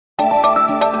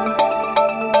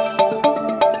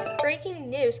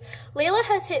Layla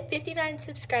has hit 59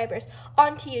 subscribers.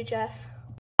 On to you, Jeff.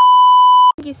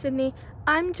 Thank you, Sydney.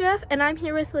 I'm Jeff, and I'm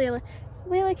here with Layla.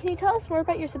 Layla, can you tell us more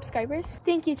about your subscribers?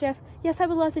 Thank you, Jeff. Yes, I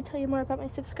would love to tell you more about my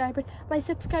subscribers. My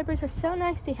subscribers are so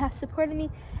nice. They have supported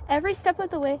me every step of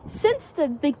the way since the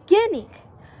beginning.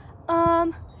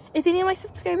 If any of my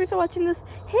subscribers are watching this,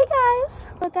 hey guys!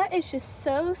 But that is just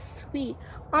so sweet.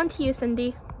 On to you,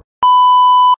 Cindy.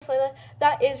 Layla,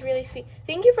 that is really sweet.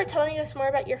 Thank you for telling us more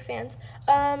about your fans.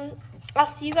 I'll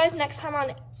see you guys next time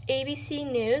on ABC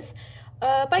News.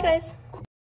 Bye, guys.